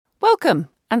Welcome,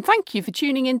 and thank you for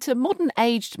tuning into Modern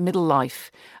Aged Middle Life,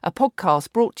 a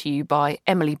podcast brought to you by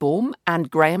Emily Baum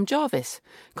and Graham Jarvis,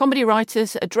 comedy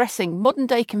writers addressing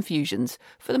modern-day confusions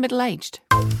for the middle-aged.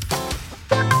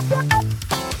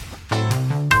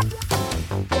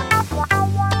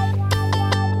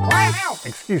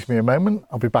 Excuse me a moment,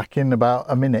 I'll be back in about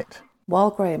a minute.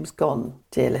 While Graham's gone,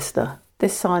 dear listener,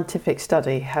 this scientific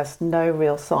study has no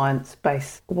real science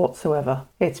base whatsoever.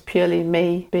 It's purely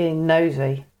me being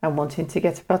nosy and wanting to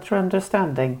get a better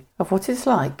understanding of what it's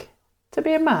like to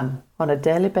be a man on a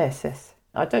daily basis.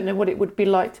 I don't know what it would be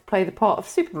like to play the part of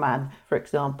Superman, for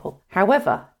example.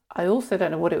 However, I also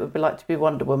don't know what it would be like to be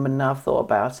Wonder Woman now I've thought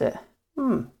about it.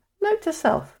 Note to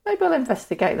self, maybe I'll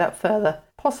investigate that further,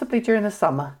 possibly during the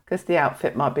summer, because the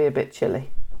outfit might be a bit chilly.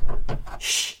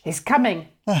 Shh, he's coming.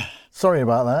 Sorry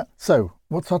about that. So,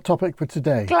 what's our topic for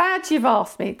today? Glad you've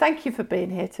asked me. Thank you for being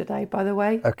here today, by the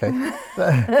way. Okay.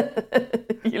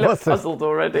 You look puzzled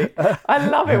already. I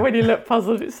love it when you look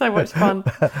puzzled. It's so much fun.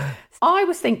 I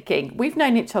was thinking, we've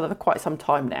known each other for quite some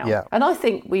time now. Yeah. And I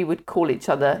think we would call each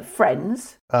other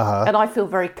friends. And I feel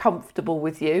very comfortable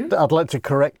with you. I'd like to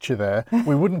correct you there.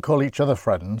 We wouldn't call each other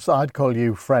friends. I'd call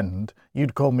you friend.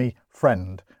 You'd call me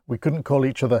friend. We couldn't call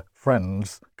each other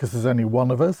friends because there's only one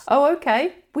of us. Oh,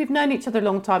 okay. We've known each other a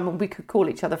long time and we could call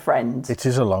each other friends. It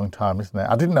is a long time, isn't it?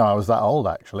 I didn't know I was that old,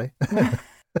 actually.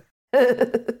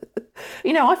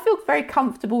 You know, I feel very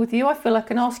comfortable with you. I feel I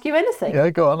can ask you anything. Yeah,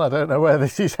 go on. I don't know where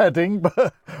this is heading,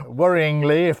 but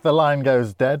worryingly, if the line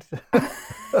goes dead.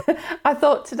 I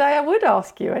thought today I would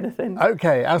ask you anything.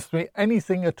 Okay, ask me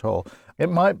anything at all. It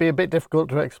might be a bit difficult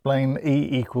to explain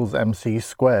E equals MC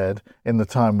squared in the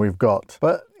time we've got,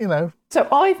 but, you know. So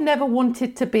I've never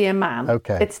wanted to be a man.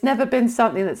 Okay. It's never been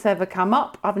something that's ever come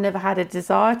up. I've never had a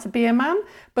desire to be a man,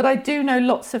 but I do know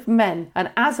lots of men. And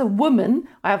as a woman,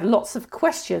 I have lots of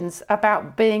questions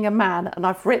about being a man, and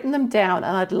I've written them down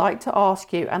and I'd like to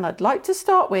ask you. And I'd like to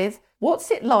start with,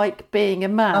 what's it like being a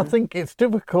man? I think it's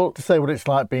difficult to say what it's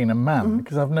like being a man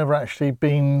because I've never actually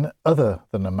been other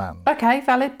than a man. Okay,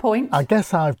 valid point. I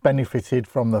guess I've benefited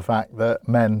from the fact that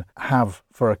men have,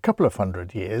 for a couple of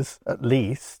 100 years at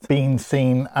least, been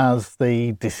seen as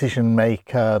the decision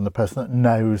maker and the person that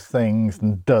knows things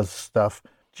and does stuff.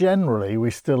 Generally,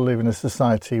 we still live in a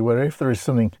society where if there is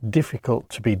something difficult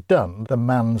to be done, the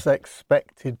man's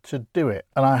expected to do it.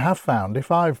 And I have found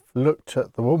if I've looked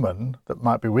at the woman that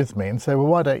might be with me and say, well,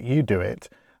 why don't you do it?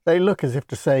 They look as if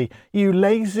to say, you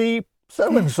lazy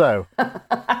so-and-so.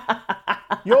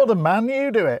 You're the man, you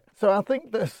do it. So I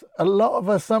think there's a lot of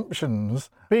assumptions.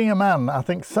 Being a man, I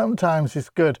think sometimes is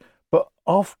good, but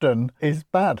often is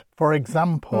bad. For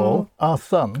example, our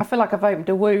son. I feel like I've opened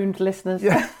a wound, listeners.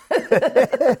 Yeah.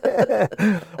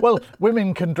 Well,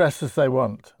 women can dress as they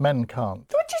want. Men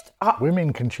can't.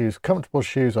 Women can choose comfortable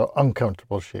shoes or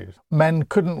uncomfortable shoes. Men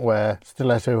couldn't wear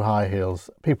stiletto high heels.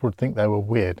 People would think they were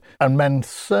weird. And men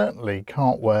certainly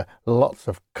can't wear lots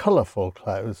of colourful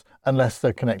clothes unless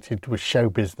they're connected with show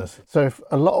business. So if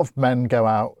a lot of men go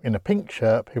out in a pink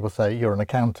shirt, people say you're an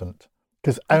accountant.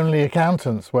 Because only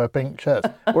accountants wear pink shirts.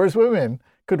 Whereas women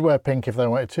could wear pink if they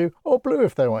wanted to, or blue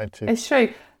if they wanted to. It's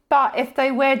true. But if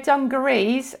they wear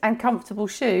dungarees and comfortable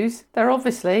shoes, they're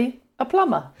obviously a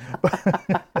plumber.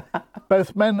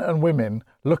 Both men and women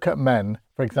look at men.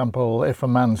 For example, if a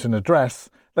man's in a dress,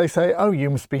 they say, oh, you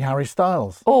must be Harry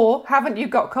Styles. Or, haven't you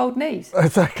got cold knees?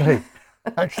 Exactly.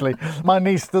 Actually, my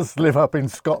niece does live up in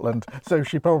Scotland, so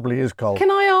she probably is cold.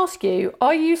 Can I ask you,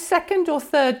 are you second or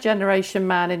third generation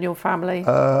man in your family?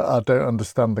 I don't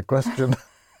understand the question.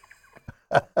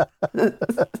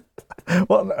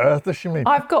 What on earth does she mean?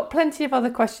 I've got plenty of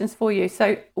other questions for you.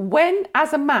 So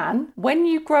as a man, when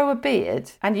you grow a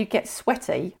beard and you get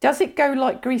sweaty, does it go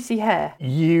like greasy hair?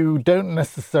 You don't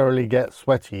necessarily get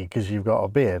sweaty because you've got a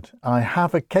beard. I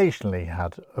have occasionally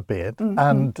had a beard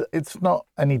and it's not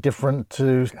any different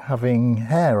to having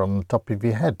hair on the top of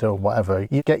your head or whatever.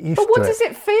 You get used to it. But what does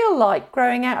it feel like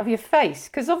growing out of your face?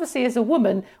 Because obviously as a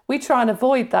woman, we try and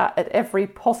avoid that at every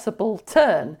possible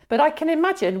turn. But I can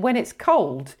imagine when it's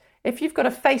cold, if you've got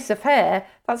a face of hair,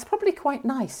 that's probably quite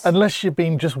nice. Unless you've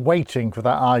been just waiting for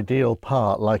that ideal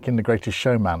part, like in The Greatest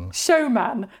Showman.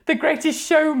 Showman. The Greatest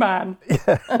Showman.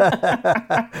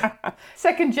 Yeah.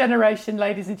 Second generation,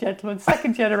 ladies and gentlemen.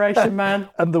 Second generation man.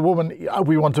 And the woman,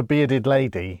 we want a bearded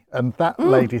lady. And that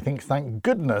lady thinks, thank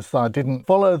goodness I didn't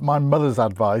follow my mother's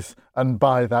advice and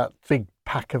buy that big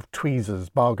pack of tweezers,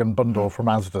 bargain bundle from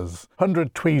Asda's.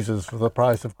 100 tweezers for the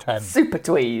price of 10. Super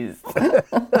tweeze.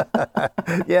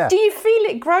 Yeah. Do you feel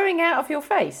it growing out of your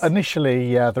face?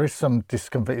 Initially, yeah, there is some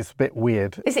discomfort. It's a bit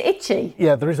weird. Is it itchy?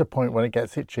 Yeah, there is a point when it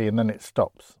gets itchy and then it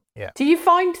stops. Yeah. Do you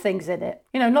find things in it?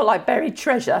 You know, not like buried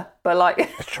treasure, but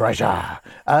like... Treasure.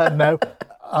 No,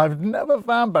 I've never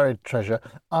found buried treasure.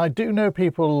 I do know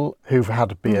people who've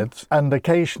had beards, and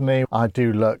occasionally I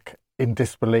do look in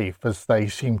disbelief as they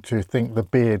seem to think the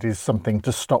beard is something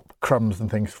to stop crumbs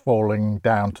and things falling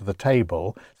down to the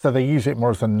table. So they use it more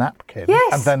as a napkin.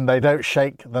 Yes. And then they don't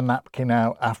shake the napkin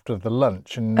out after the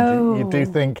lunch. And you do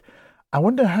think, I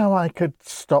wonder how I could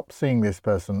stop seeing this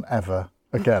person ever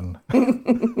again.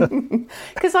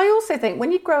 Because I also think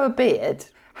when you grow a beard,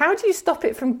 how do you stop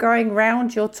it from going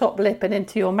round your top lip and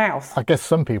into your mouth? I guess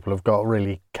some people have got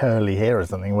really curly hair or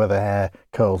something where their hair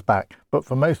curls back. But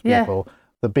for most people,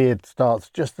 the beard starts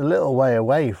just a little way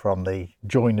away from the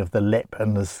join of the lip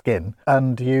and the skin,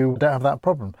 and you don't have that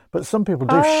problem. But some people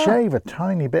do shave a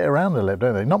tiny bit around the lip,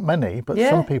 don't they? Not many, but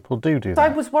some people do So that. I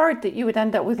was worried that you would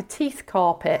end up with a teeth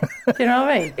carpet. Do you know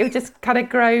what I mean? It would just kind of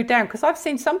grow down. Because I've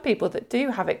seen some people that do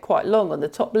have it quite long on the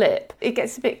top lip. It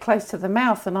gets a bit close to the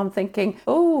mouth, and I'm thinking,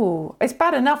 oh, it's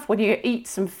bad enough when you eat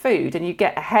some food and you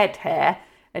get a head hair,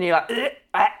 and you're like,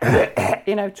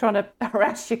 you know, trying to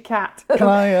harass your cat. Can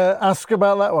I ask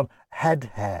about that one? Head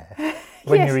hair,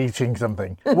 when you're eating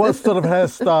something. What sort of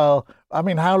hairstyle? I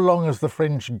mean, how long has the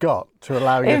fringe got to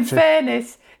allow you In to...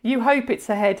 fairness, you hope it's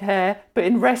a head hair, but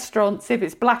in restaurants, if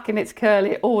it's black and it's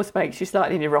curly, it always makes you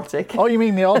slightly neurotic. Oh, you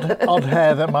mean the odd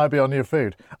hair that might be on your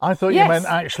food? I thought you meant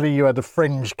actually you had a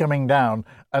fringe coming down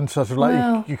and sort of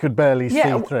like you could barely see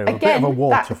through. Again, a bit of a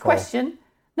waterfall. that question.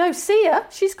 No, Sia,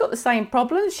 she's got the same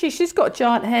problem. She's got a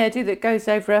giant hairdo that goes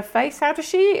over her face. How does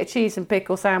she eat a cheese and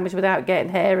pickle sandwich without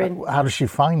getting hair in? How does she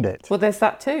find it? Well, there's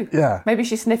that too. Yeah. Maybe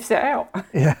she sniffs it out.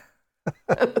 Yeah.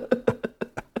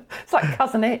 It's like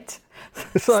Cousin It.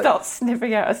 It's like, Starts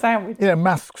sniffing out a sandwich. you know,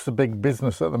 masks are big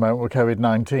business at the moment with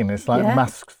COVID-19. It's like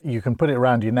masks, you can put it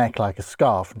around your neck like a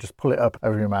scarf and just pull it up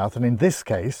over your mouth. And in this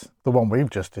case, the one we've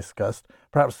just discussed,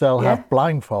 perhaps they'll have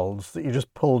blindfolds that you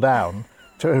just pull down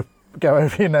to go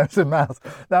over your nose and mouth.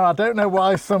 Now, I don't know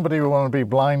why somebody would want to be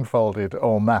blindfolded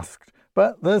or masked,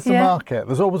 but there's a market.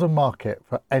 There's always a market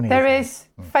for anything. There is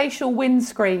facial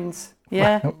windscreens.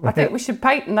 Yeah, I think we should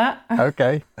patent that.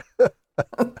 Okay.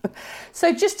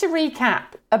 So just to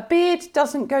recap, a beard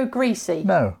doesn't go greasy.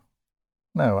 No.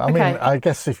 I mean, I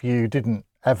guess if you didn't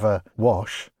ever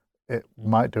wash, it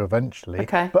might do eventually.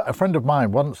 Okay. But a friend of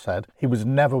mine once said he was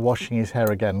never washing his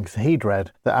hair again because he'd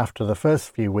read that after the first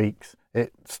few weeks,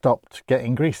 it stopped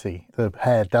getting greasy. The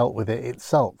hair dealt with it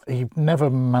itself. He never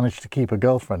managed to keep a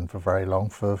girlfriend for very long,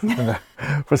 for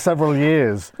several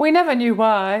years. We never knew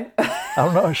why.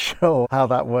 I'm not sure how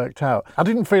that worked out. I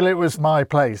didn't feel it was my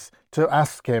place to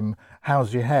ask him,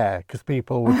 how's your hair? Because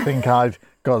people would think I'd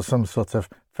got some sort of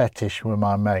fetish with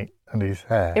my mate and his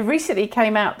hair. It recently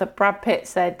came out that Brad Pitt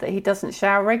said that he doesn't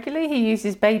shower regularly, he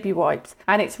uses baby wipes.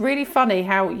 And it's really funny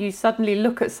how you suddenly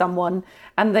look at someone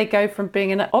and they go from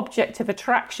being an object of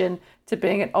attraction to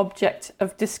being an object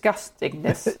of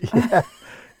disgustingness.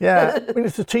 Yeah, I mean,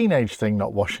 it's a teenage thing,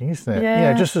 not washing, isn't it?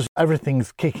 Yeah. Just as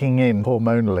everything's kicking in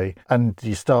hormonally and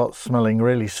you start smelling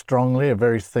really strongly of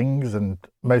various things, and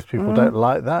most people don't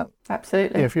like that.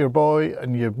 Absolutely. If you're a boy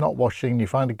and you're not washing, you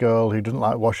find a girl who doesn't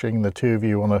like washing, the two of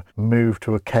you want to move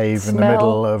to a cave in the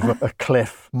middle of a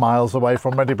cliff miles away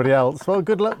from anybody else, well,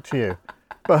 good luck to you.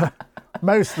 But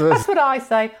most of us... That's what I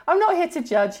say. I'm not here to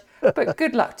judge, but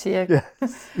good luck to you.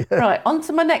 Yes. Right, on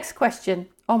to my next question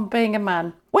on being a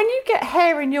man. When you get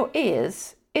hair in your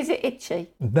ears, is it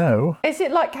itchy? No. Is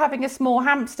it like having a small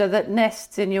hamster that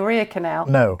nests in your ear canal?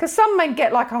 No. Because some men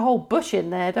get like a whole bush in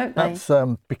there, don't they?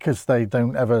 That's because they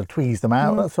don't ever tweeze them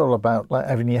out. That's all about like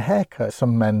having your hair cut.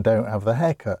 Some men don't have the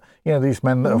haircut. You know, these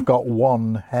men that have got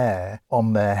one hair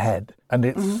on their head and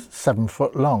it's 7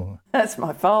 foot long. That's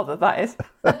my father, that is.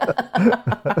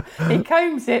 He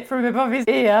combs it from above his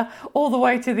ear all the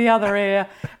way to the other ear.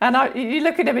 And you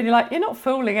look at him and you're like, you're not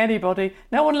fooling anybody.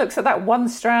 No one looks at that one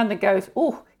strand and goes,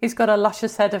 oh, he's got a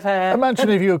luscious head of hair. Imagine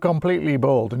if you were completely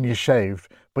bald and you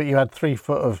shaved, but you had 3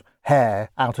 foot of hair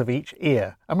out of each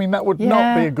ear. I mean, that would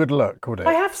not be a good look, would it?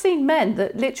 I have seen men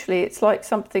that literally it's like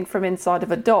something from inside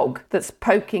of a dog that's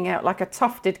poking out like a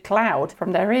tufted cloud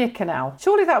from their ear canal.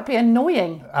 Surely that would be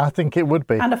annoying. I think it would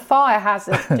be. And a fire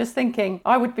hazard. Just thinking,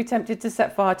 I would be tempted to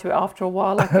set fire to it after a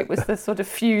while, like it was the sort of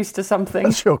fuse to something.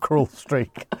 That's your cruel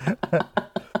streak.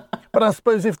 But I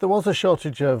suppose if there was a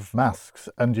shortage of masks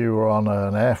and you were on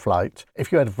an air flight,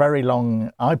 if you had very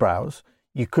long eyebrows,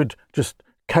 you could just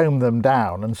comb them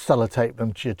down and sellotape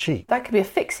them to your cheek. That could be a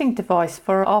fixing device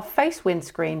for our face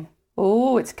windscreen.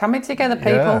 Oh, it's coming together,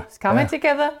 people. Yeah, It's coming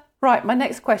together. Right, my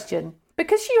next question.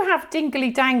 Because you have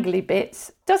dingly-dangly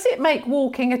bits, does it make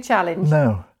walking a challenge?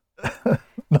 No.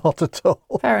 Not at all.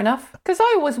 Fair enough. Because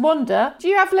I always wonder, do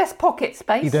you have less pocket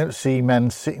space? You don't see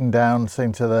men sitting down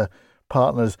saying to their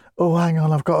partners, "Oh, hang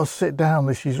on, I've got to sit down.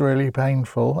 This is really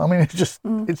painful." I mean, it's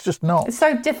just not. It's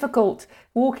so difficult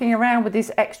walking around with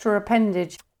this extra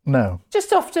appendage. No.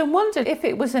 Just often wondered if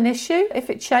it was an issue,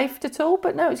 if it chafed at all,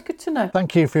 but no, it's good to know.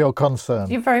 Thank you for your concern.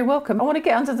 You're very welcome. I want to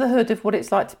get under the hood of what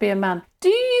it's like to be a man. Do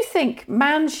you think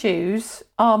man shoes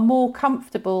are more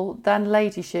comfortable than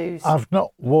lady shoes? I've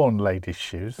not worn ladies'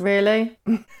 shoes. Really?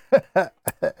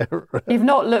 You've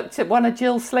not looked at one of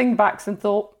Jill's slingbacks and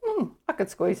thought, I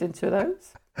could squeeze into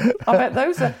those. I bet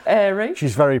those are airy.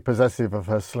 She's very possessive of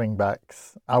her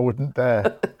slingbacks. I wouldn't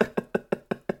dare.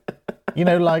 You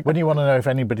know, like when you want to know if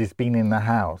anybody's been in the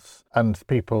house and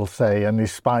people say in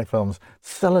these spy films,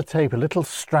 sellotape a little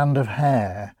strand of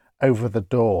hair over the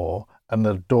door and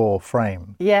the door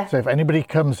frame. Yeah. So if anybody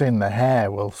comes in, the hair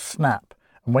will snap.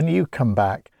 And when you come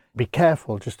back, be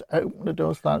careful, just open the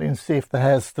door slightly and see if the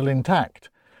hair's still intact.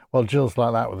 Well, Jill's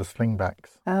like that with the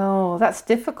slingbacks. Oh, that's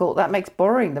difficult. That makes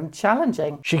borrowing them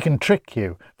challenging. She can trick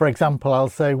you. For example, I'll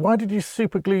say, "Why did you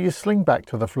super glue your slingback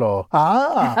to the floor?"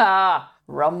 Ah!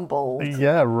 Rumbled.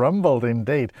 Yeah, rumbled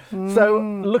indeed. So,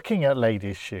 looking at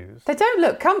ladies' shoes, They don't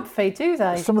look comfy, do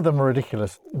they? some of them are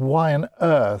ridiculous. Why on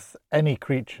earth any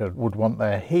creature would want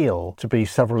their heel to be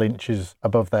several inches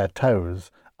above their toes?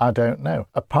 I don't know,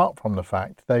 apart from the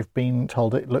fact they've been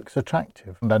told it looks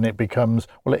attractive. And then it becomes,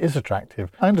 well, it is attractive.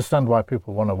 I understand why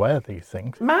people want to wear these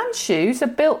things. Man's shoes are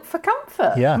built for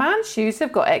comfort. Yeah. Man's shoes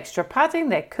have got extra padding,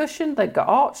 they're cushioned, they've got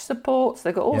arch supports,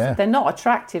 they've got all. Yeah. They're not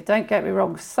attractive, don't get me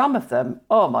wrong. Some of them,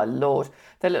 oh my lord,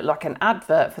 they look like an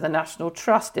advert for the National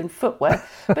Trust in footwear.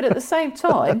 But at the same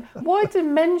time, why do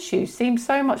men's shoes seem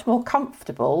so much more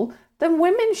comfortable than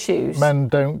women's shoes? Men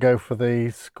don't go for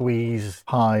the squeeze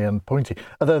high and pointy.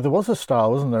 Although there was a style,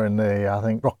 wasn't there, in the, I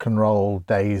think, rock and roll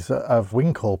days of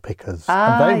winkle pickers.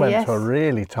 And they went yes. to a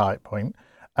really tight point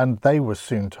and they were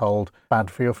soon told, bad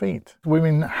for your feet.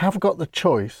 Women have got the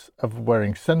choice of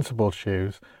wearing sensible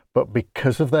shoes, but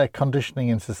because of their conditioning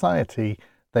in society,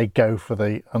 they go for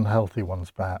the unhealthy ones,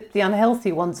 perhaps. The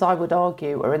unhealthy ones, I would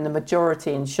argue, are in the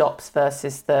majority in shops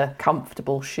versus the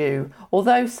comfortable shoe.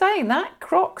 Although saying that,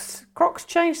 Crocs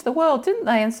changed the world, didn't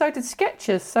they? And so did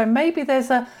Skechers. So maybe there's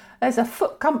a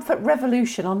foot comfort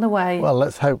revolution on the way. Well,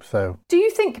 let's hope so. Do you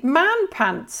think man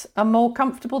pants are more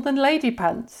comfortable than lady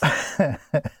pants?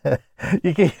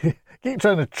 You keep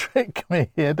trying to trick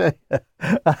me here, don't you?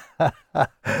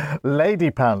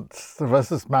 Lady pants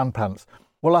versus man pants.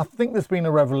 Well, I think there's been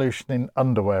a revolution in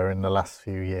underwear in the last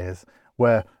few years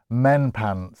where men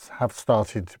pants have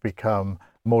started to become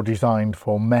more designed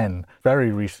for men.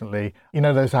 Very recently, you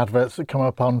know those adverts that come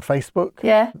up on Facebook?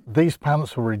 Yeah. These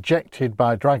pants were rejected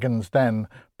by Dragon's Den,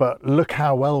 but look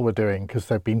how well we're doing because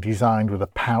they've been designed with a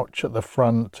pouch at the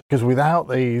front. Because without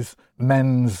these,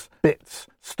 men's bits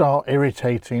start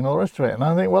irritating and all the rest of it. And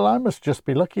I think, well, I must just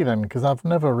be lucky then because I've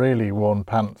never really worn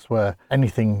pants where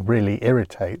anything really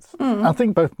irritates. I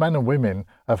think both men and women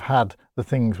have had the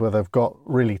things where they've got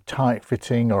really tight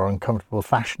fitting or uncomfortable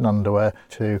fashion underwear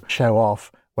to show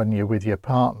off when you're with your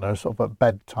partner, sort of at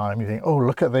bedtime. You think, oh,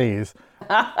 look at these.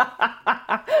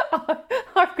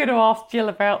 I'm going to ask Jill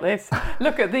about this.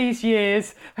 Look at these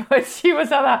years when she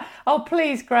was like that. Oh,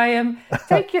 please, Graham,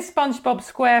 take your SpongeBob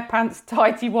SquarePants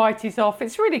tighty whities off.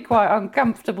 It's really quite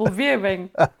uncomfortable viewing.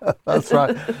 That's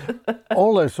right.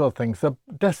 All those sort of things are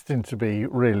destined to be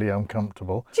really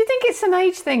uncomfortable. Do you think it's an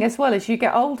age thing as well? As you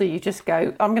get older, you just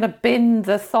go, I'm going to bin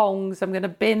the thongs, I'm going to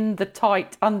bin the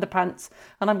tight underpants,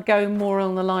 and I'm going more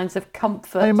on the lines of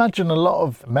comfort. I imagine a lot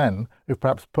of men who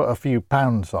perhaps put a few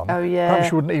pounds on, Oh, yeah.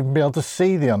 perhaps you wouldn't even be able to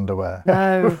see the underwear.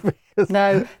 No,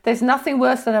 no. There's nothing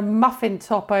worse than a muffin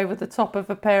top over the top of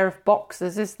a pair of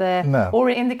boxers, is there? No. Or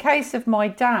in the case of my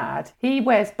dad, he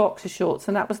wears boxer shorts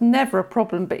and that was never a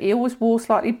problem, but he always wore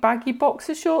slightly baggy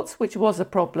boxer shorts, which was a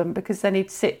problem because then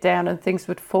he'd sit down and things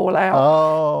would fall out.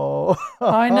 Oh.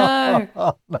 I know.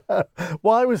 Oh, no.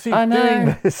 Why was he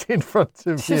doing this in front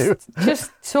of you?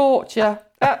 Just torture.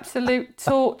 Absolute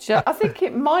torture. I think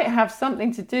it might have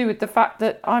something to do with the fact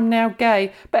that I'm now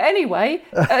gay. But anyway,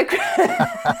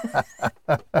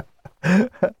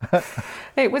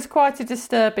 it was quite a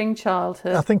disturbing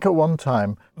childhood. I think at one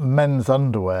time, men's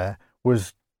underwear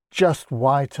was just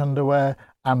white underwear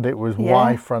and it was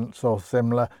Y fronts or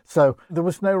similar. So there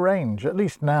was no range. At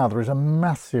least now there is a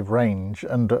massive range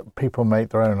and people make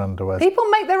their own underwear. People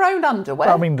make their own underwear?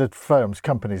 I mean, the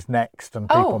companies Next, and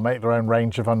people make their own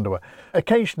range of underwear.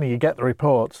 Occasionally you get the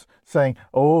reports saying,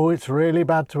 oh, it's really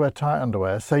bad to wear tight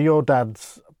underwear. So your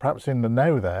dad's perhaps in the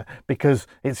know there, because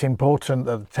it's important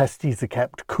that the testes are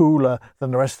kept cooler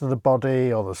than the rest of the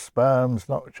body, or the sperm's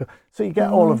not sure. So you get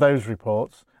all of those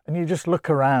reports, and you just look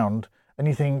around and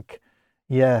you think,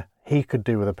 yeah, he could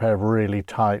do with a pair of really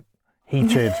tight,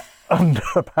 heated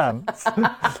underpants.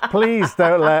 Please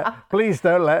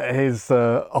don't let his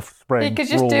offspring. He could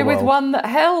just do with one that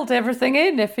held everything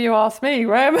in, if you ask me,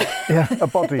 Graham. Yeah,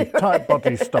 tight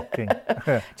body stocking.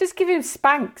 Yeah. Just give him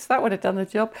Spanx, that would have done the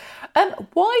job.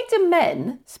 Why do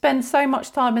men spend so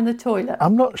much time in the toilet?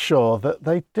 I'm not sure that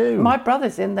they do. My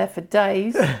brother's in there for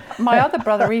days. My other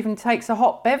brother even takes a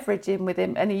hot beverage in with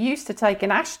him, and he used to take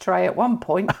an ashtray at one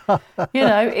point. You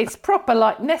know, it's proper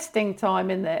like nesting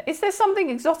time in there. Is there something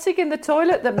exotic in the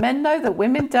toilet that men know that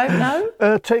women don't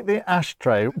know? Take the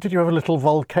ashtray. Did you have a little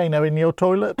volcano in your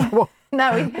toilet?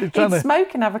 No, he'd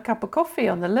smoke and have a cup of coffee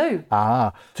on the loo.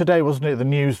 Today, wasn't it the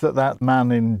news that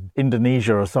man in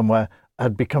Indonesia or somewhere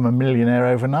had become a millionaire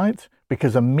overnight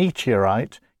because a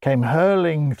meteorite came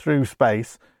hurling through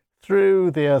space,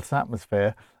 through the Earth's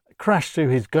atmosphere, crashed through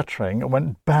his guttering and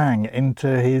went bang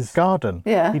into his garden.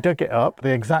 Yeah. He dug it up.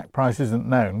 The exact price isn't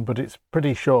known, but it's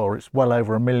pretty sure it's well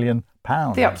over £1 million.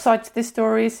 The upside to this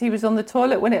story is he was on the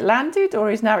toilet when it landed, or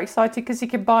he's now excited because he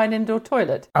can buy an indoor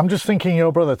toilet? I'm just thinking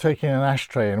your brother taking an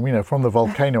ashtray and, from the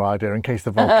volcano idea, in case the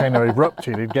volcano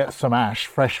erupted, he'd get some ash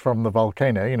fresh from the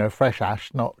volcano, fresh ash,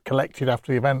 not collected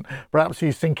after the event. Perhaps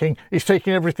he's thinking he's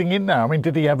taking everything in now. I mean,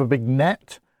 did he have a big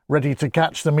net ready to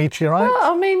catch the meteorite?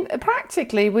 Well, I mean,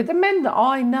 practically with the men that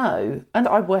I know, and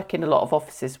I work in a lot of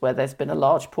offices where there's been a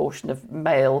large portion of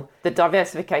male, the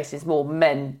diversification is more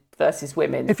men versus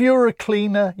women. If you're a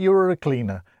cleaner, you're a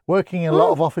cleaner. Working in a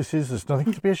lot of offices, there's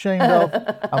nothing to be ashamed of.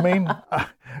 I mean,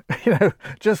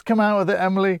 just come out with it,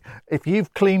 Emily. If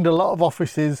you've cleaned a lot of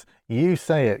offices, you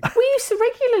say it. We used to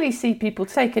regularly see people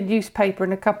take a newspaper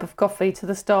and a cup of coffee to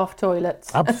the staff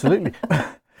toilets. Absolutely.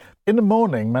 In the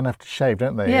morning, men have to shave,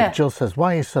 don't they? Yeah. Jill says,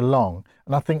 why are you so long?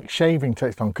 And I think shaving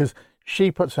takes long because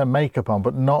she puts her makeup on,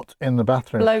 but not in the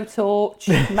bathroom.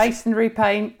 Blowtorch, masonry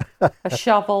paint, a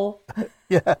shovel.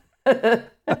 Yeah.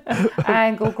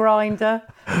 Angle grinder.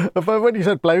 But when you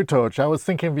said blowtorch, I was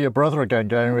thinking of your brother again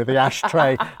going with the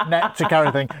ashtray net to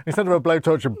carry thing. Instead of a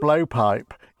blowtorch, a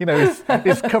blowpipe.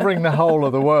 It's covering the whole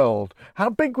of the world. How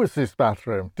big was this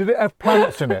bathroom? Did it have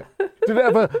plants in it? Did it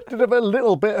have a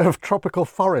little bit of tropical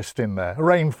forest in there,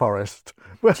 rainforest?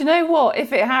 Do you know what?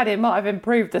 If it had, it might have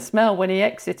improved the smell when he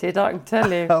exited, I can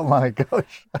tell you. Oh my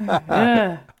gosh.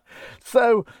 Yeah.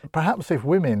 So perhaps if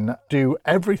women do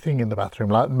everything in the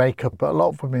bathroom, like makeup, but a lot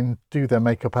of women do their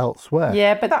makeup elsewhere.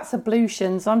 Yeah, but that's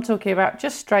ablutions. I'm talking about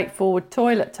just straightforward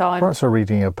toilet time. Perhaps they're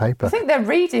reading a paper. I think they're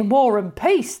reading War and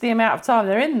Peace, the amount of time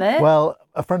they're in there. Well,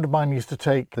 a friend of mine used to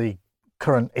take the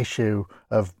current issue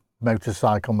of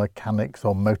Motorcycle Mechanics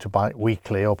or Motorbike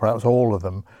Weekly, or perhaps all of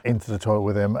them, into the toilet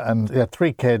with him. And he had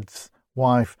 3 kids,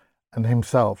 wife and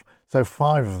himself. So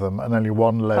 5 of them and only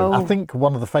 1 load. Oh. I think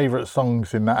one of the favourite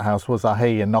songs in that house was I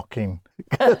Hear You Knocking.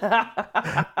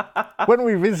 When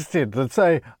we visited, they'd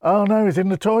say, oh no, he's in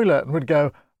the toilet. And we'd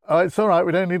go, oh, it's all right,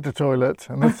 we don't need the toilet.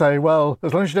 And they'd say, well,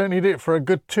 as long as you don't need it for a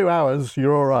good 2 hours,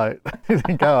 you're all right. You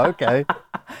think, oh, okay.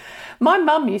 My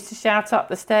mum used to shout up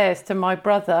the stairs to my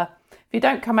brother, if you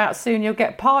don't come out soon, you'll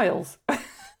get piles.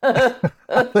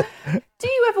 Do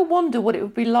you ever wonder what it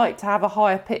would be like to have a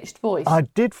higher pitched voice? I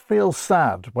did feel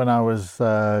sad when I was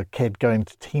a kid going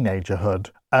to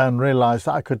teenagerhood and realised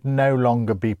that I could no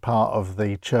longer be part of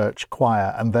the church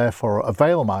choir and therefore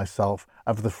avail myself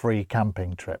of the free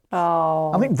camping trips.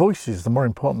 Oh. I think voice is the more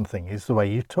important thing, is the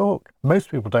way you talk. Most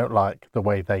people don't like the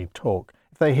way they talk.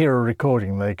 If they hear a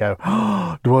recording, they go,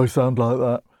 oh, do I sound like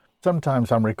that?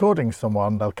 Sometimes I'm recording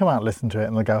someone, they'll come out and listen to it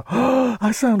and they'll go, oh,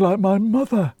 I sound like my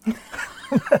mother.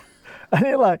 And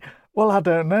you're like, well, I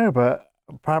don't know, but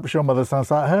perhaps your mother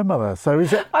sounds like her mother. So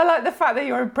is it? I like the fact that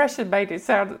your impression made it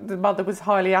sound that the mother was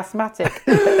highly asthmatic.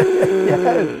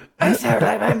 Yeah. I sound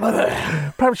like my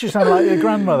mother. Perhaps you sound like your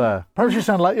grandmother. Perhaps you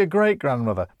sound like your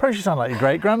great-grandmother. Perhaps you sound like your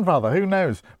great-grandfather. Who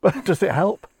knows? But does it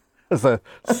help? As a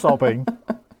sobbing.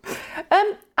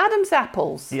 Adam's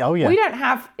apples. Oh, yeah. We don't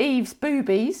have Eve's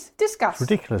boobies. Discuss. It's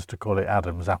ridiculous to call it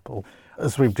Adam's apple.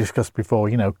 As we've discussed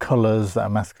before, colours that are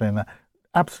masculine.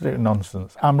 Absolute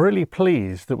nonsense. I'm really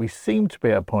pleased that we seem to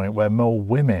be at a point where more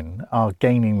women are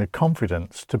gaining the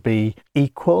confidence to be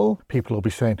equal. People will be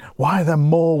saying, why are there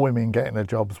more women getting the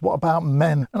jobs? What about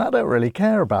men? And I don't really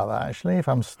care about that, actually, if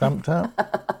I'm stumped out.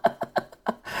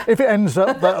 If it ends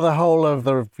up that the whole of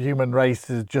the human race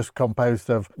is just composed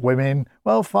of women,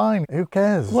 well, fine. Who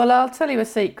cares? Well, I'll tell you a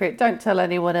secret. Don't tell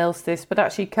anyone else this, but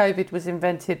actually COVID was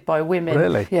invented by women.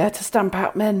 Really? Yeah, to stamp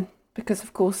out men. Because,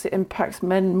 of course, it impacts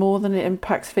men more than it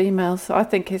impacts females. So I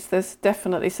think there's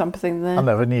definitely something there. I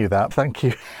never knew that. Thank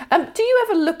you. Do you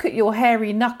ever look at your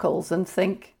hairy knuckles and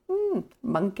think,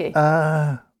 monkey?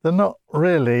 They're not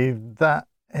really that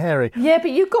hairy. Yeah,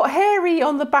 but you've got hairy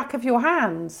on the back of your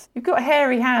hands. You've got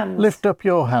hairy hands. Lift up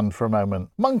your hand for a moment.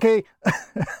 Monkey!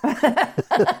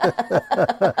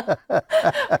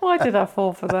 Why did I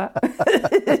fall for that?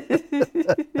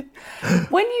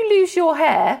 When you lose your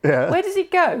hair, where does it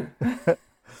go?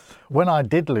 When I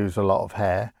did lose a lot of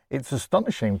hair, it's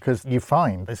astonishing because you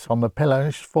find it's on the pillow and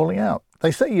it's just falling out.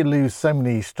 They say you lose so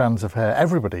many strands of hair,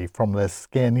 everybody, from their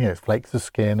skin, it's flakes of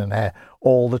skin and hair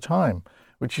all the time,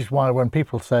 which is why when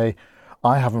people say,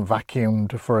 I haven't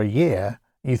vacuumed for a year,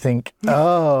 you think,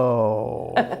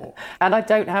 oh. And I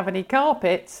don't have any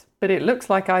carpets, but it looks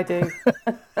like I do.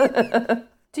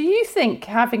 Do you think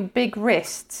having big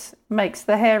wrists makes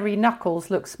the hairy knuckles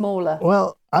look smaller?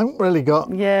 Well, I haven't really got...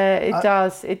 Yeah, it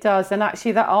does. And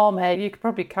actually that arm hair, you could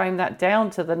probably comb that down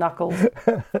to the knuckles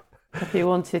if you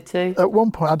wanted to. At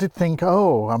one point I did think,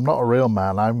 I'm not a real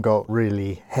man. I've got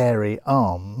really hairy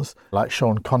arms. Like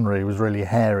Sean Connery was really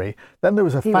hairy. Then there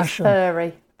was a fashion... He was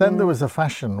furry. Then there was a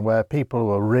fashion where people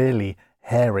were really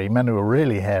hairy, men who were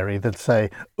really hairy, they'd say,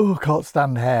 can't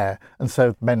stand hair. And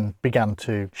so men began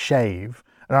to shave.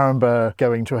 And I remember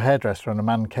going to a hairdresser and a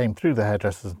man came through the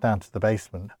hairdresser's down to the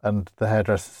basement and the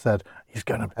hairdresser said, he's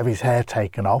going to have his hair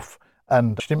taken off.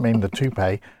 And she didn't mean the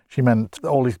toupee. She meant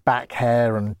all his back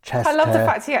hair and chest hair. I love the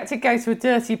fact he had to go to a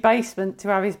dirty basement to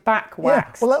have his back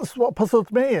waxed. Yeah, well, that's what puzzled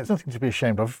me. It's nothing to be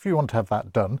ashamed of. If you want to have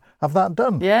that done, have that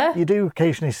done. Yeah. You do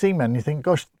occasionally see men, you think,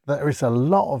 gosh, there is a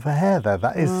lot of hair there.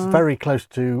 That is very close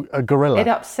to a gorilla. It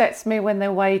upsets me when they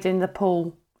wade in the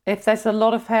pool. If there's a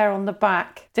lot of hair on the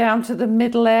back, down to the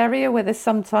middle area where there's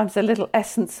sometimes a little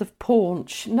essence of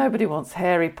paunch. Nobody wants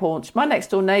hairy paunch. My next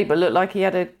door neighbour looked like he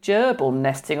had a gerbil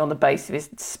nesting on the base of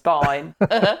his spine.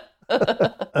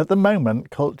 At the moment,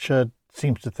 culture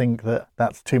seems to think that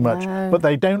that's too much. No. But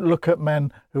they don't look at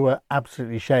men who are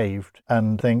absolutely shaved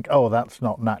and think, that's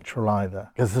not natural either.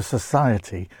 Because as a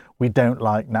society, we don't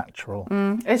like natural.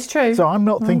 It's true. So I'm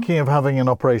not thinking of having an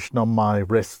operation on my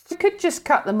wrists. You could just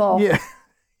cut them off. Yeah.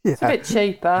 Yeah. It's a bit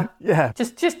cheaper. Yeah.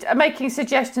 Just making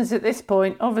suggestions at this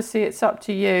point. Obviously, it's up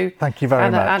to you. Thank you very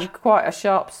much. And quite a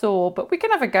sharp saw, but we can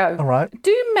have a go. All right.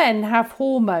 Do men have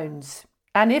hormones?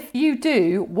 And if you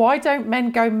do, why don't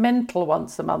men go mental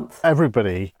once a month?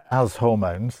 Everybody has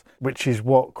hormones, which is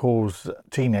what causes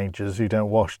teenagers who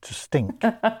don't wash to stink.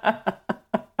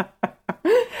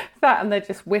 That and they're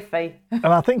just whiffy. And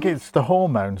I think it's the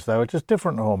hormones, though, just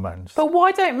different hormones. But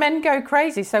why don't men go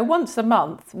crazy? So once a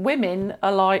month, women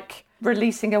are like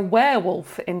releasing a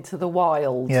werewolf into the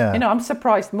wild. Yeah. I'm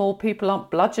surprised more people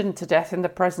aren't bludgeoned to death in the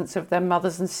presence of their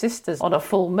mothers and sisters on a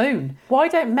full moon. Why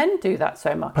don't men do that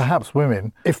so much? Perhaps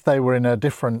women, if they were in a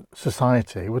different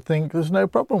society, would think there's no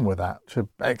problem with that, to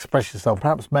express yourself.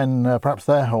 Perhaps men, perhaps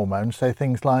their hormones say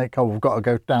things like, we've got to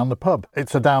go down the pub.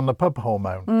 It's a down the pub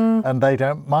hormone. And they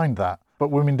don't mind that. But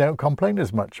women don't complain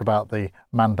as much about the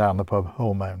man down the pub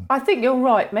hormone. I think you're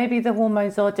right. Maybe the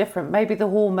hormones are different. Maybe the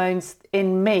hormones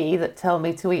in me that tell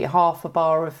me to eat half a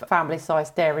bar of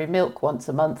family-sized dairy milk once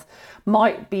a month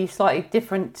might be slightly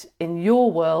different in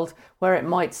your world, where it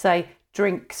might say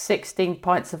drink 16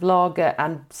 pints of lager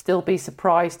and still be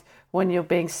surprised when you're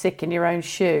being sick in your own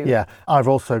shoe. Yeah, I've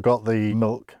also got the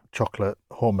milk chocolate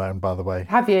hormone, by the way.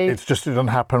 Have you? It's just, it doesn't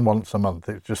happen once a month.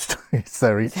 It's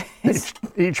there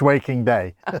each waking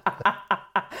day.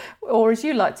 Or as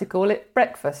you like to call it,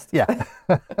 breakfast. Yeah.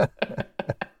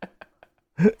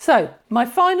 So, my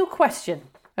final question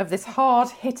of this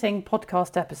hard-hitting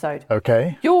podcast episode.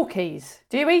 Okay. Yorkies.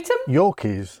 Do you eat them?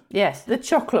 Yorkies? Yes, the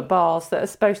chocolate bars that are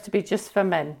supposed to be just for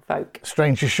men folk.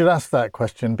 Strange you should ask that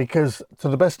question, because to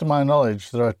the best of my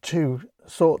knowledge, there are two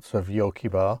sorts of Yorkie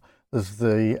bar. There's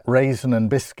the raisin and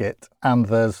biscuit, and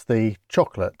there's the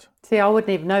chocolate. See, I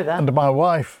wouldn't even know that. And my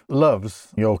wife loves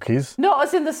Yorkies. Not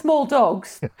as in the small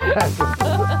dogs.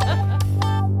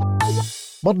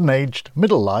 Modern Aged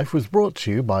Middle Life was brought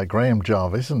to you by Graham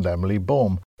Jarvis and Emily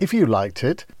Baum. If you liked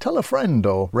it, tell a friend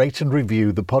or rate and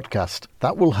review the podcast.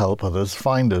 That will help others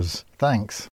find us. Thanks.